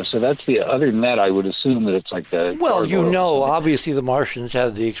 So that's other than that, I would assume that it's like the... Well, obviously the Martians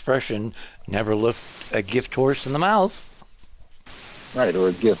have the expression, never lift a gift horse in the mouth. Right, or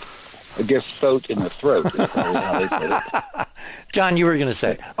a gift thoat in the throat is probably how they put it. John, you were going to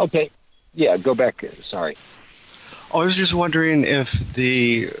say. Okay. Yeah, go back. Sorry. I was just wondering if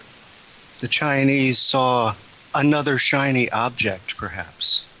the Chinese saw another shiny object,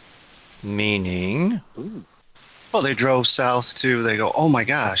 perhaps. Meaning? Ooh. Well, they drove south they go, oh my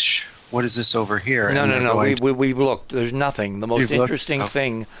gosh, what is this over here? No. We've looked. There's nothing. The most interesting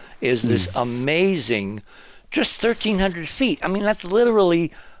thing is this amazing, just 1,300 feet. I mean, that's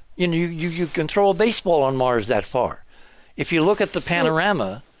literally, you can throw a baseball on Mars that far. If you look at the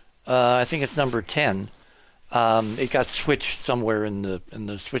panorama, I think it's number 10. It got switched somewhere in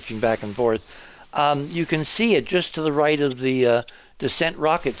the switching back and forth. You can see it just to the right of the descent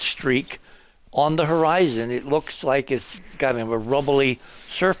rocket streak on the horizon. It looks like it's got a rubbly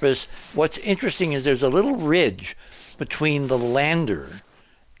surface. What's interesting is there's a little ridge between the lander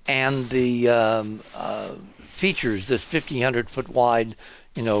and the features this 1,500 foot wide,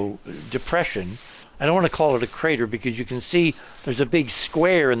 depression. I don't want to call it a crater because you can see there's a big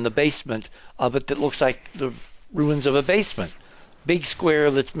square in the basement of it that looks like the ruins of a basement. Big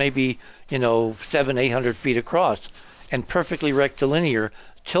square that's maybe, 700-800 feet across and perfectly rectilinear,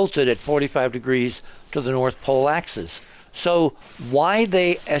 tilted at 45 degrees to the North Pole axis. So why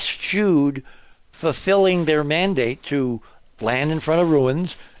they eschewed fulfilling their mandate to land in front of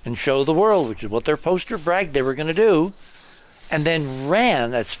ruins and show the world, which is what their poster bragged they were going to do, and then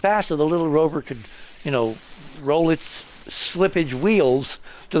ran as fast as the little rover could, roll its slippage wheels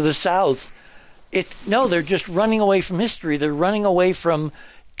to the south. No, they're just running away from history. They're running away from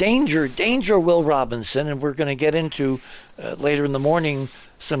danger, Will Robinson, and we're going to get into later in the morning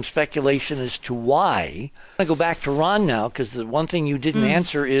some speculation as to why. I'm going to go back to Ron now, because the one thing you didn't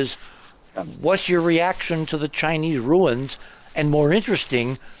answer is, what's your reaction to the Chinese ruins, and more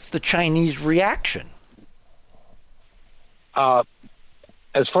interesting, the Chinese reaction?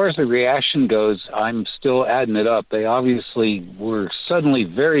 As far as the reaction goes, I'm still adding it up. They obviously were suddenly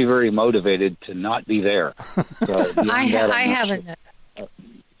very, very motivated to not be there. So I haven't.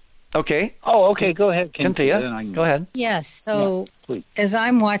 Okay. Oh, okay. Go ahead, Cynthia. Go ahead. Yes. So Yeah, as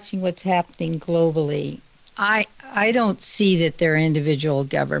I'm watching what's happening globally, I don't see that there are individual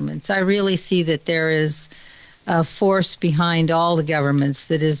governments. I really see that there is a force behind all the governments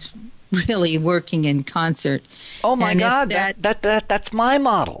that is really working in concert. Oh my And if God, that's my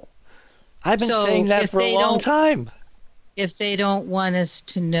model. I've been saying that for a long time. If they don't want us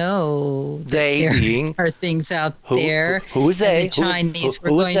to know that They there being are things out there, who is they? and the Chinese were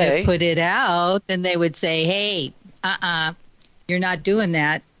who is going they? to put it out, then they would say, hey, you're not doing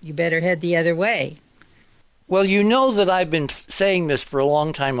that. You better head the other way. Well, you know that I've been saying this for a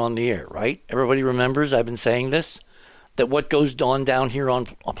long time on the air, right? Everybody remembers I've been saying this? That what goes on down here on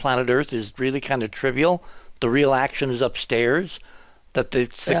planet Earth is really kind of trivial. The real action is upstairs. That the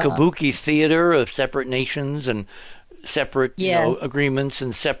kabuki theater of separate nations and separate agreements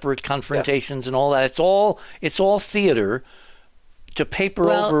and separate confrontations and all that. It's all theater to paper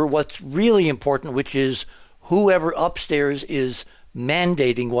over what's really important, which is whoever upstairs is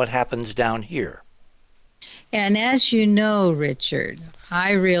mandating what happens down here. And as you know, Richard,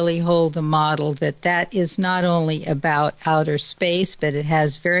 I really hold the model that is not only about outer space, but it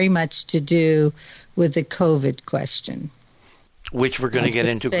has very much to do with the COVID question. Which we're going to get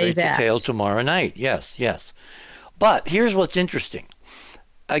into great detail tomorrow night. Yes. But here's what's interesting.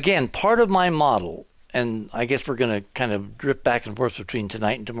 Again, part of my model, and I guess we're going to kind of drift back and forth between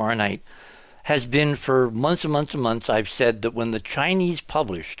tonight and tomorrow night, has been for months and months and months, I've said that when the Chinese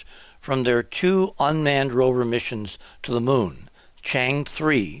published from their 2 unmanned rover missions to the moon, Chang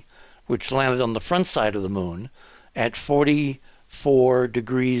 3, which landed on the front side of the moon at 44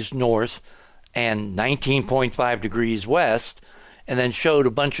 degrees north and 19.5 degrees west, and then showed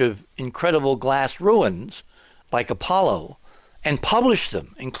a bunch of incredible glass ruins like Apollo, and published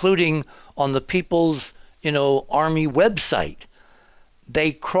them, including on the People's, Army website.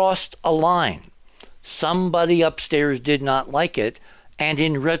 They crossed a line. Somebody upstairs did not like it, and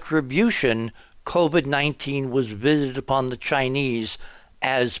in retribution, COVID-19 was visited upon the Chinese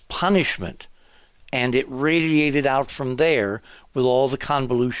as punishment, and it radiated out from there with all the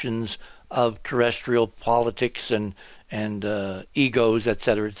convolutions of terrestrial politics and egos, et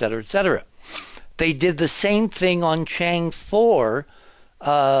cetera, et cetera, et cetera. They did the same thing on Chang 4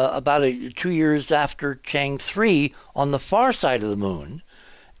 about 2 years after Chang 3 on the far side of the moon,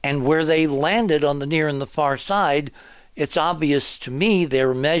 and where they landed on the near and the far side, it's obvious to me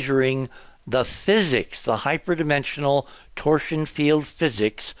they're measuring the physics, the hyperdimensional torsion field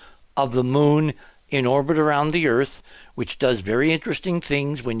physics of the moon in orbit around the Earth, which does very interesting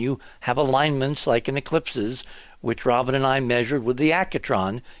things when you have alignments like in eclipses, which Robin and I measured with the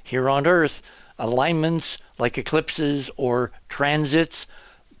Accutron here on Earth. Alignments like eclipses or transits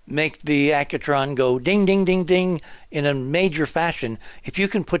make the Accutron go ding, ding, ding, ding in a major fashion. If you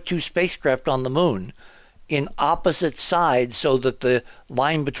can put 2 spacecraft on the moon in opposite sides so that the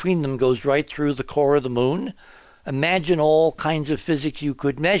line between them goes right through the core of the moon, imagine all kinds of physics you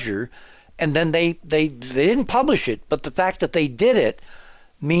could measure. And then they didn't publish it, but the fact that they did it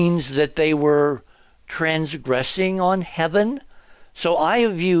means that they were transgressing on heaven. So I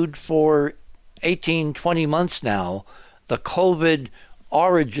have viewed for 18, 20 months now the COVID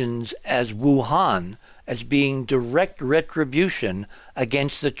origins as Wuhan as being direct retribution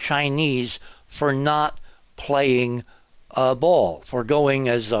against the Chinese for not playing ball, for going,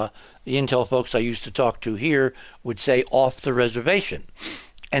 as the intel folks I used to talk to here would say, off the reservation.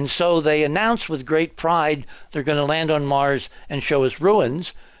 And so they announced with great pride they're going to land on Mars and show us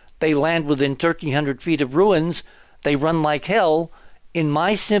ruins. they land within 1,300 feet of ruins, they run like hell. In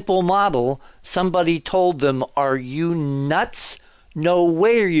my simple model, somebody told them, are you nuts? No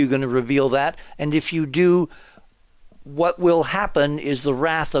way are you going to reveal that. And if you do, what will happen is the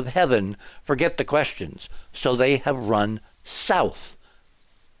wrath of heaven. Forget the questions. So they have run south.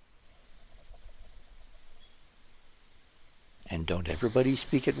 And don't everybody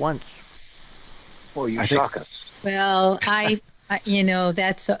speak at once. Well, you shock us. Well,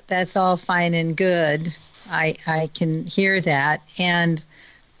 that's all fine and good. I can hear that, and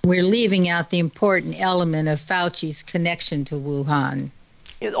we're leaving out the important element of Fauci's connection to Wuhan.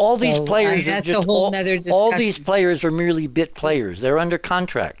 All these players that's are just a whole nother discussion. all these players are merely bit players. They're under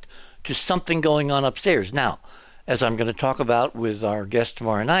contract to something going on upstairs. Now, as I'm going to talk about with our guest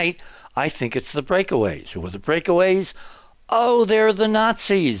tomorrow night, I think it's the breakaways. Who are the breakaways? Oh, they're the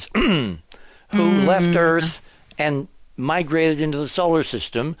Nazis who left Earth and migrated into the solar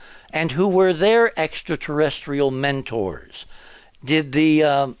system, and who were their extraterrestrial mentors. Did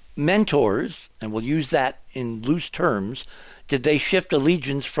the mentors, and we'll use that in loose terms, did they shift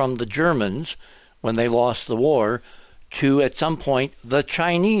allegiance from the Germans when they lost the war to, at some point, the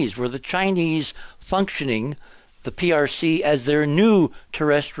Chinese? Were the Chinese functioning, the PRC, as their new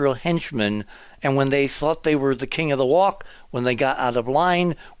terrestrial henchmen? And when they thought they were the king of the walk, when they got out of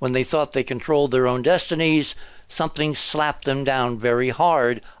line, when they thought they controlled their own destinies, something slapped them down very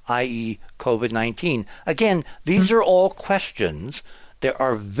hard, i.e. COVID-19. Again, these are all questions. There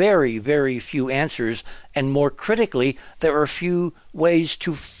are very, very few answers, and more critically, there are few ways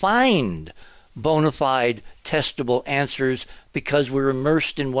to find bona fide, testable answers because we're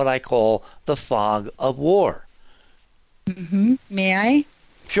immersed in what I call the fog of war. Mm-hmm. May I?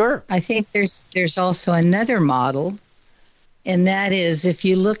 Sure. I think there's also another model, and that is if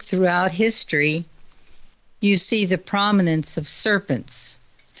you look throughout history, you see the prominence of serpents.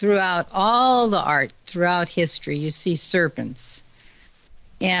 Throughout all the art, throughout history, you see serpents.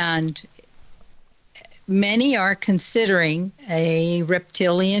 And many are considering a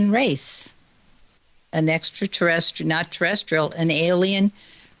reptilian race, an extraterrestrial, not terrestrial, an alien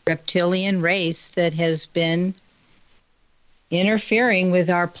reptilian race that has been interfering with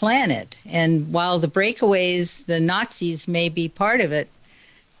our planet. And while the breakaways, the Nazis, may be part of it,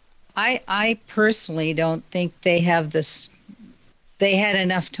 I personally don't think they have this. They had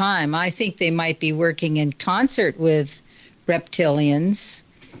enough time. I think they might be working in concert with reptilians.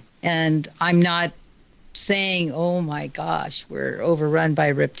 And I'm not saying, oh my gosh, we're overrun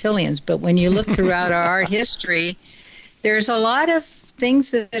by reptilians. But when you look throughout our art history, there's a lot of things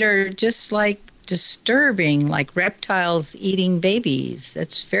that are just like disturbing, like reptiles eating babies.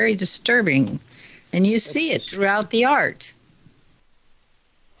 That's very disturbing. And you see it throughout the art.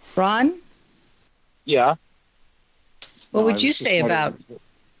 Ron? Yeah. What would you say about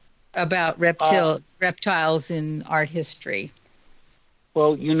reptiles in art history?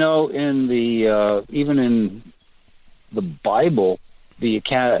 Well, in the even in the Bible,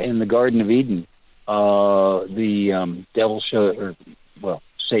 in the Garden of Eden, the devil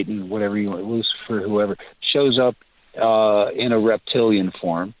Satan, whatever you want, Lucifer, whoever, shows up in a reptilian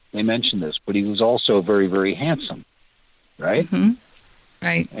form. They mention this, but he was also very, very handsome, right? Mm-hmm.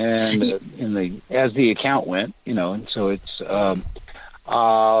 Right. And as the account went, and so it's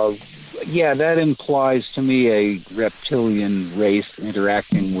that implies to me a reptilian race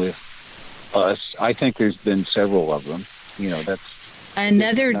interacting with us. I think there's been several of them. That's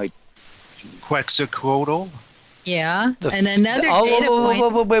another Quetzalcoatl. Yeah, and another data point.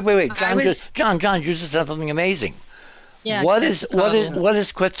 Wait. John you just said something amazing. Yeah. What is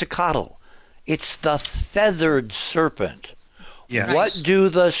Quetzalcoatl? It's the feathered serpent. Yes. What do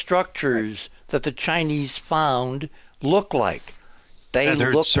the structures that the Chinese found look like? They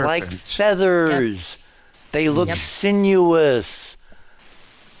Feathered look serpent. like feathers. Yep. They look sinuous.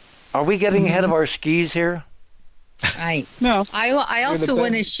 Are we getting ahead of our skis here? Right. No. I also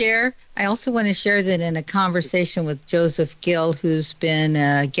want to share. I also want to share that in a conversation with Joseph Gill, who's been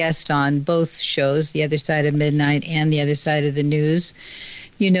a guest on both shows, The Other Side of Midnight and The Other Side of the News.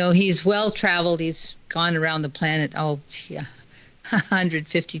 He's well traveled. He's gone around the planet.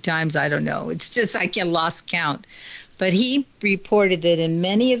 150 times. I don't know. It's just I get lost count. But he reported that in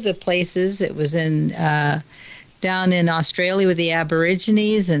many of the places, it was in down in Australia with the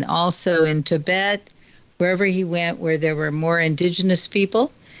Aborigines and also in Tibet, wherever he went, where there were more indigenous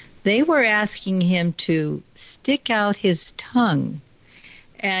people, they were asking him to stick out his tongue.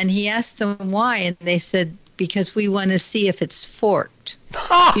 And he asked them why, and they said, because we want to see if it's forked.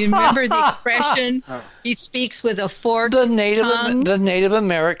 You remember the expression? He speaks with a forked tongue. The Native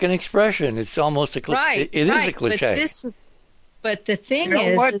American expression. It's almost a cliche. Right, It is a cliche. But But the thing You know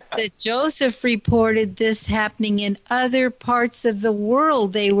is what? that Joseph reported this happening in other parts of the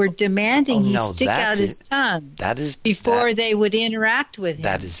world. They were demanding he stick out his tongue That is before they would interact with him.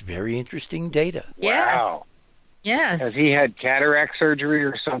 That is very interesting data. Yes. Wow. Yes. Has he had cataract surgery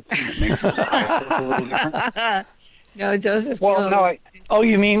or something that makes his eyes look a little different? No, Joseph. Well, no, Oh,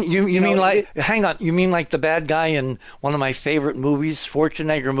 you mean you No, mean like hang on, you mean like the bad guy in one of my favorite movies,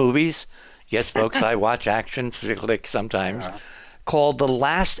 Schwarzenegger movies? Yes, folks, I watch action flicks sometimes. Called The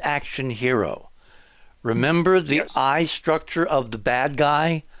Last Action Hero. Remember the eye structure of the bad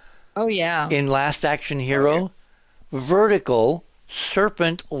guy Oh, yeah. in Last Action Hero? Vertical,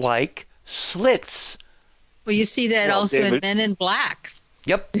 serpent-like slits. Well, you see that Well, also David- in Men in Black.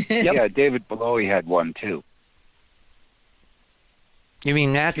 Yep. Yeah, David Bowie had one too. You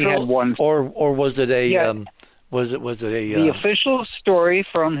mean natural, had one- or was it a Yeah. was it a The official story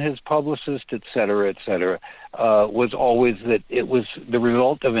from his publicist, et cetera, was always that it was the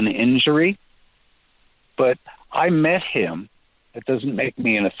result of an injury. But I met him. It doesn't make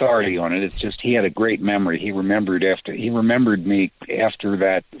me an authority on it. It's just he had a great memory. He remembered me after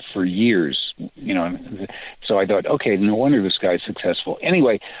that for years. You know, so I thought, okay, no wonder this guy's successful.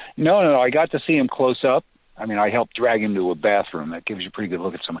 Anyway, no, I got to see him close up. I mean, I helped drag him to a bathroom. That gives you a pretty good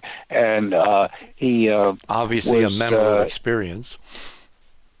look at someone. And he obviously was, a memorable experience.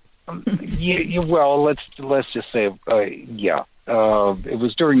 well, let's just say, it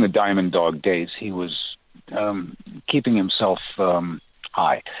was during the Diamond Dog days. He was keeping himself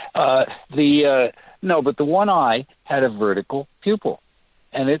high. But the one eye had a vertical pupil,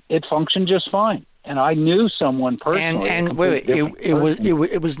 and it functioned just fine. And I knew someone personally. And wait,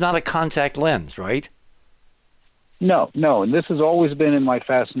 it was not a contact lens, right? No, and this has always been in my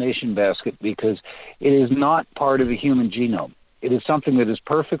fascination basket because it is not part of the human genome. It is something that is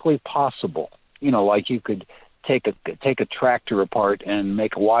perfectly possible. You know, like you could take a tractor apart and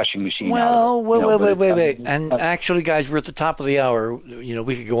make a washing machine. Well, wait. But And actually, guys, we're at the top of the hour. You know,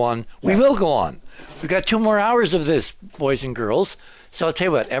 we could go on. We will go on. We've got 2 more hours of this, boys and girls. So I'll tell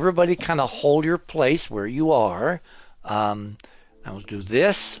you what, everybody kind of hold your place where you are. I will do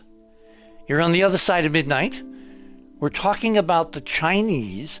this. You're on the other side of midnight. We're talking about the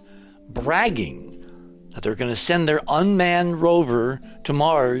Chinese bragging that they're going to send their unmanned rover to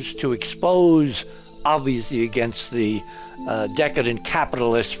Mars to expose, obviously against the decadent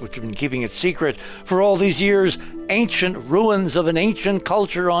capitalists, which have been keeping it secret for all these years, ancient ruins of an ancient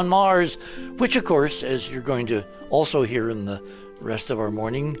culture on Mars, which, of course, as you're going to also hear in the rest of our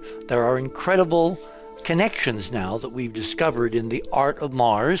morning, there are incredible connections now that we've discovered in the art of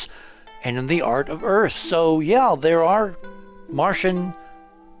Mars and in the art of Earth. So, yeah, there are Martian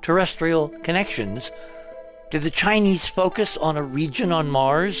terrestrial connections. Did the Chinese focus on a region on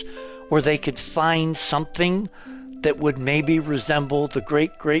Mars where they could find something that would maybe resemble the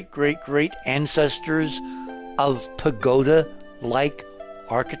great ancestors of pagoda-like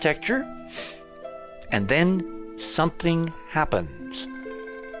architecture? And then something happens.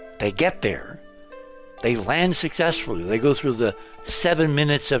 They get there. They land successfully. They go through the 7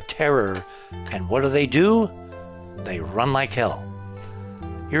 minutes of terror. And what do? They run like hell.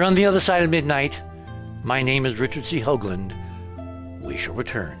 You're on the other side of midnight. My name is Richard C. Hoagland. We shall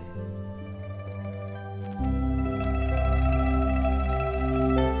return.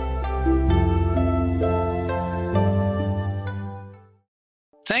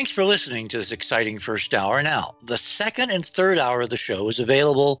 Thanks for listening to this exciting first hour. Now, the second and third hour of the show is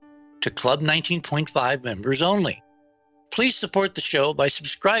available to Club 19.5 members only. Please support the show by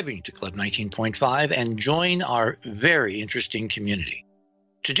subscribing to Club 19.5 and join our very interesting community.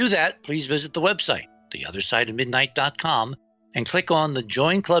 To do that, please visit the website, theothersideofmidnight.com, and click on the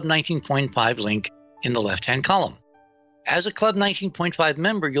Join Club 19.5 link in the left-hand column. As a Club 19.5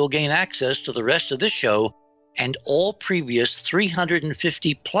 member, you'll gain access to the rest of this show and all previous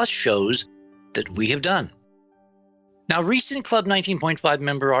 350-plus shows that we have done. Now, recent Club 19.5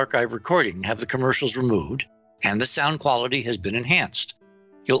 member archive recordings have the commercials removed, and the sound quality has been enhanced.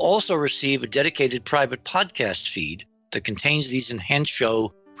 You'll also receive a dedicated private podcast feed that contains these enhanced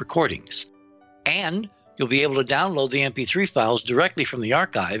show recordings. And you'll be able to download the MP3 files directly from the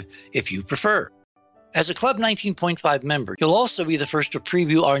archive if you prefer. As a Club 19.5 member, you'll also be the first to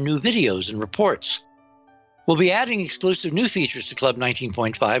preview our new videos and reports. We'll be adding exclusive new features to Club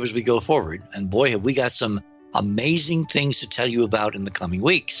 19.5 as we go forward, and boy, have we got some amazing things to tell you about in the coming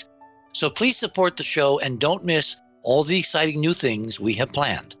weeks. So please support the show and don't miss all the exciting new things we have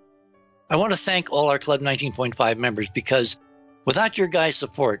planned. I want to thank all our Club 19.5 members because without your guys'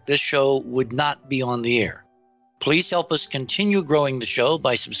 support, this show would not be on the air. Please help us continue growing the show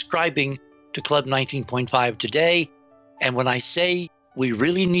by subscribing to Club 19.5 today And when I say we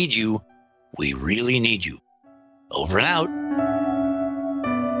really need you, we really need you. Over and out.